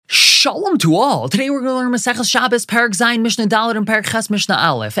Shalom to all. Today we're going to learn Maseches Shabbos, Perek Zayin, Mishnah Dalet, and Perek Ches, Mishnah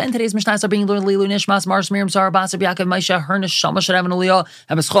Aleph. And today's Mishnahs are being learned Lilu Nishmas, Mars, Miriam, Sarah, Basar, Yaakov, Maisha, Hernish, Shama, Shadav, and Aliyah,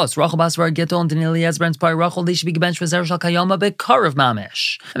 Ebeschos, Rachel, Basar, Gittel, and Daniel, Yezbrens, Pai, Rachel, they should be gebenched with Zershal Kayoma, Bekarav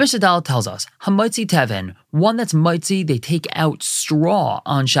Mamish. And Mishnah Dalet tells us, Hamaitzi Tevin, one that's mitzi, they take out straw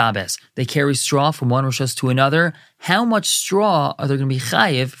on Shabbos. They carry straw from one rishos to another. How much straw are they going to be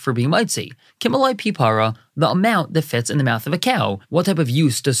chayiv for being mitzi? Kimalai pipara, the amount that fits in the mouth of a cow. What type of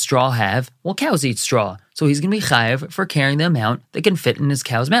use does straw have? Well, cows eat straw. So he's going to be chayiv for carrying the amount that can fit in his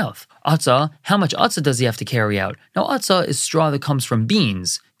cow's mouth. Atzah, how much atzah does he have to carry out? Now, atzah is straw that comes from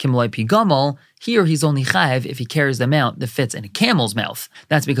beans. Kimalai pigamal, here he's only chayiv if he carries the amount that fits in a camel's mouth.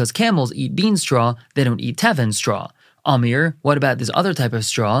 That's because camels eat bean straw, they don't eat tevin straw. Amir, what about this other type of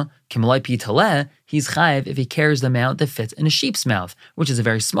straw? Kimalai pi taleh, he's chayiv if he carries the amount that fits in a sheep's mouth, which is a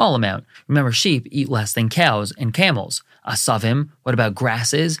very small amount. Remember, sheep eat less than cows and camels. Asavim, what about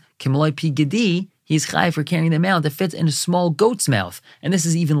grasses? Kimalai pi gedi, he's chayiv for carrying the amount that fits in a small goat's mouth, and this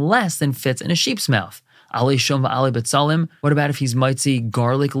is even less than fits in a sheep's mouth. Ali shom v'ali betzalim, what about if he's mitzi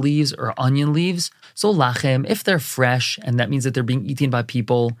garlic leaves or onion leaves? So lachem, if they're fresh, and that means that they're being eaten by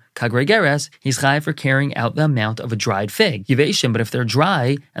people, kagregeres, he's chayiv for carrying out the amount of a dried fig. Yiveshim, but if they're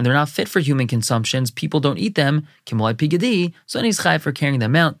dry, and they're not fit for human consumptions, people don't eat them, kimolai pigadi, so then he's chayiv for carrying the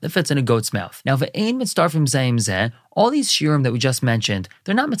amount that fits in a goat's mouth. Now, v'ein mitzdarfim zayim zeh, all these shiurim that we just mentioned,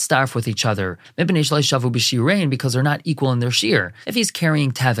 they're not mitzdarf with each other, because they're not equal in their shiur. If he's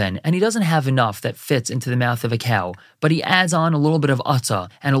carrying teven, and he doesn't have enough that fits into the mouth of a cow, but he adds on a little bit of atzah,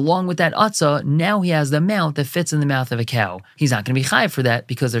 and along with that atzah, now he has the amount that fits in the mouth of a cow. He's not going to be chayiv for that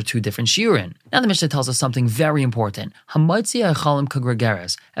because they're two different shiurim. Now the Mishnah tells us something very important. Hamaitzi achalim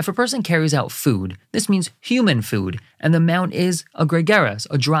kagregeres. If a person carries out food, this means human food, and the amount is a gregeres,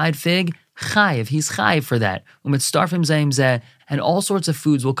 a dried fig, chayiv, he's chayiv for that. Umitzdarfim zayim zeh, and all sorts of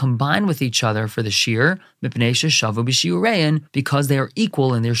foods will combine with each other for the shiur, mipnei sheshavu b'shiurein, because they are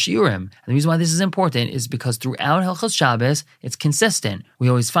equal in their shiurim. And the reason why this is important is because throughout Hilchos Shabbos, it's consistent. We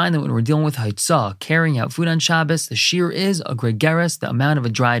always find that when we're dealing with haitzah, carrying out food on Shabbos, the shiur is a gregeres, the amount of a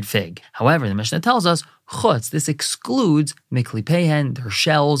dried fig. However, the Mishnah tells us, chutz, this excludes mikli pehen, their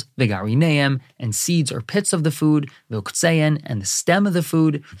shells, vigarineim, and seeds or pits of the food, v'uktseyen, and the stem of the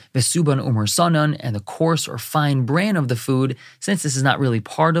food, v'suban umersanan, and the coarse or fine bran of the food. Since this is not really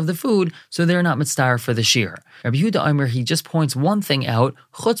part of the food, so they're not mitzvah for the shiur. Rabbi Yehuda Omer, he just points one thing out,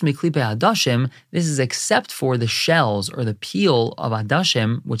 chutz mikli adashim, this is except for the shells or the peel of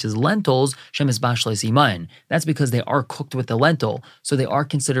adashim, which is lentils, shemis bashles imayin. That's because they are cooked with the lentil, so they are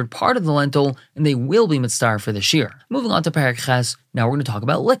considered part of the lentil, and they will be mitzvah for the shiur. Moving on to Perek Ches, now we're going to talk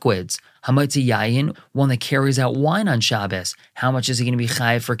about liquids. Hamaitzi yayin, one that carries out wine on Shabbos. How much is he going to be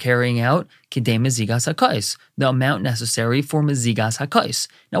chayiv for carrying out? Kidei mezigas hakais, the amount necessary for mezigas hakais.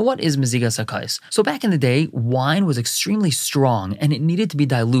 Now, what is mezigas hakais? So back in the day, wine was extremely strong and it needed to be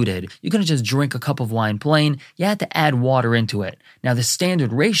diluted. You couldn't just drink a cup of wine plain, you had to add water into it. Now, the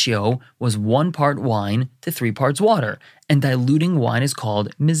standard ratio was 1 part wine to 3 parts water, and diluting wine is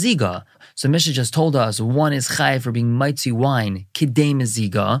called meziga. So Mishnah just told us one is chayiv for being mitzi wine, kidei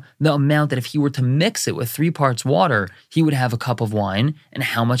meziga, the amount that if he were to mix it with 3 parts water, he would have a cup of wine. And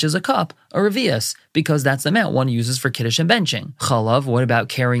how much is a cup? A revius, because that's the amount one uses for kiddush and benching. Chalav, what about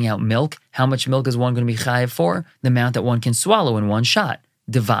carrying out milk? How much milk is one going to be chayiv for? The amount that one can swallow in one shot.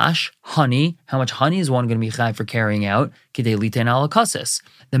 Devash, honey, how much honey is one going to be chayiv for carrying out? Kidei liten alakasis,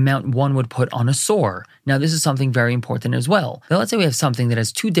 the amount one would put on a sore. Now this is something very important as well. Now let's say we have something that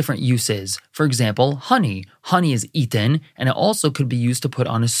has 2 different uses. For example, honey. Honey is eaten, and it also could be used to put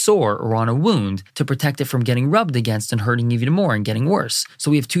on a sore or on a wound to protect it from getting rubbed against and hurting even more and getting worse.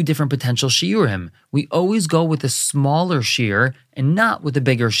 So we have 2 different potential shiurim. We always go with the smaller shiur and not with the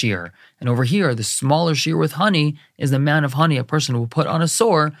bigger shiur. And over here, the smaller shiur with honey is the amount of honey a person will put on a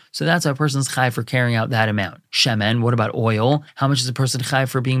sore, so that's why a person's chayiv for carrying out that amount. Shemen, what about oil? How much is a person chayiv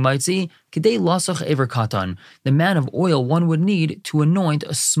for being mitzi? Kidei lasach ever katan, the amount of oil one would need to anoint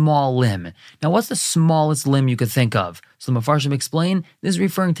a small limb. Now, what's the smallest limb you could think of? So the Mefarshim explain, this is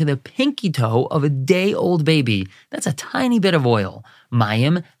referring to the pinky toe of a day-old baby. That's a tiny bit of oil.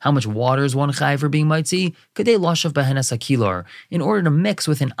 Mayim, how much water is one chayiv for being mitzi? Kadei lashav behenas akilor, in order to mix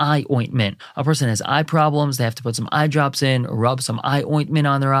with an eye ointment. A person has eye problems, they have to put some eye drops in, or rub some eye ointment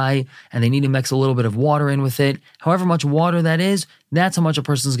on their eye, and they need to mix a little bit of water in with it. However much water that is, that's how much a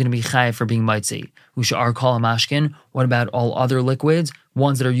person is going to be chayiv for being mitzi. Usha'ar kol hamashkin, what about all other liquids?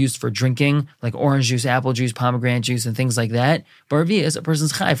 Ones that are used for drinking, like orange juice, apple juice, pomegranate juice, and things like that. But revius, a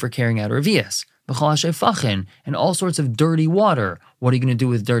person's chayiv for carrying out a revius. And all sorts of dirty water. What are you going to do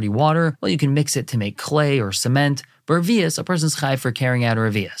with dirty water? Well, you can mix it to make clay or cement. B'Revius, a person's chayiv for carrying out a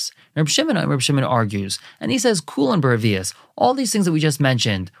revius. Reb Shimon argues, and he says, Kulan b'Revius, all these things that we just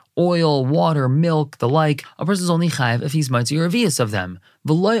mentioned, oil, water, milk, the like, a person's only chayiv if he's mitzvah revius of them.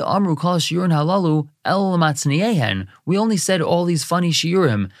 V'loy amru kol shiurin halalu el matzniehen. We only said all these funny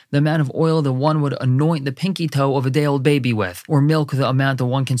shiurim, the amount of oil that one would anoint the pinky toe of a day-old baby with, or milk, the amount that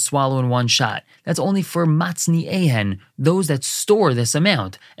one can swallow in one shot. That's only for matzniehen, those that store this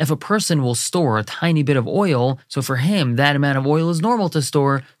amount. If a person will store a tiny bit of oil, so for him that amount of oil is normal to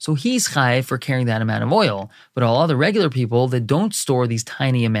store, so he's chayiv for carrying that amount of oil. But all other regular people that don't store these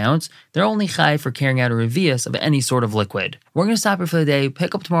tiny amounts, they're only chayiv for carrying out a revius of any sort of liquid. We're going to stop here for the day,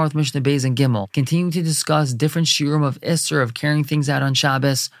 pick up tomorrow with Mishnah Beis and Gimel, continuing to discuss different shiurim of Isser of carrying things out on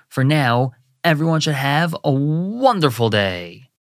Shabbos. For now, everyone should have a wonderful day.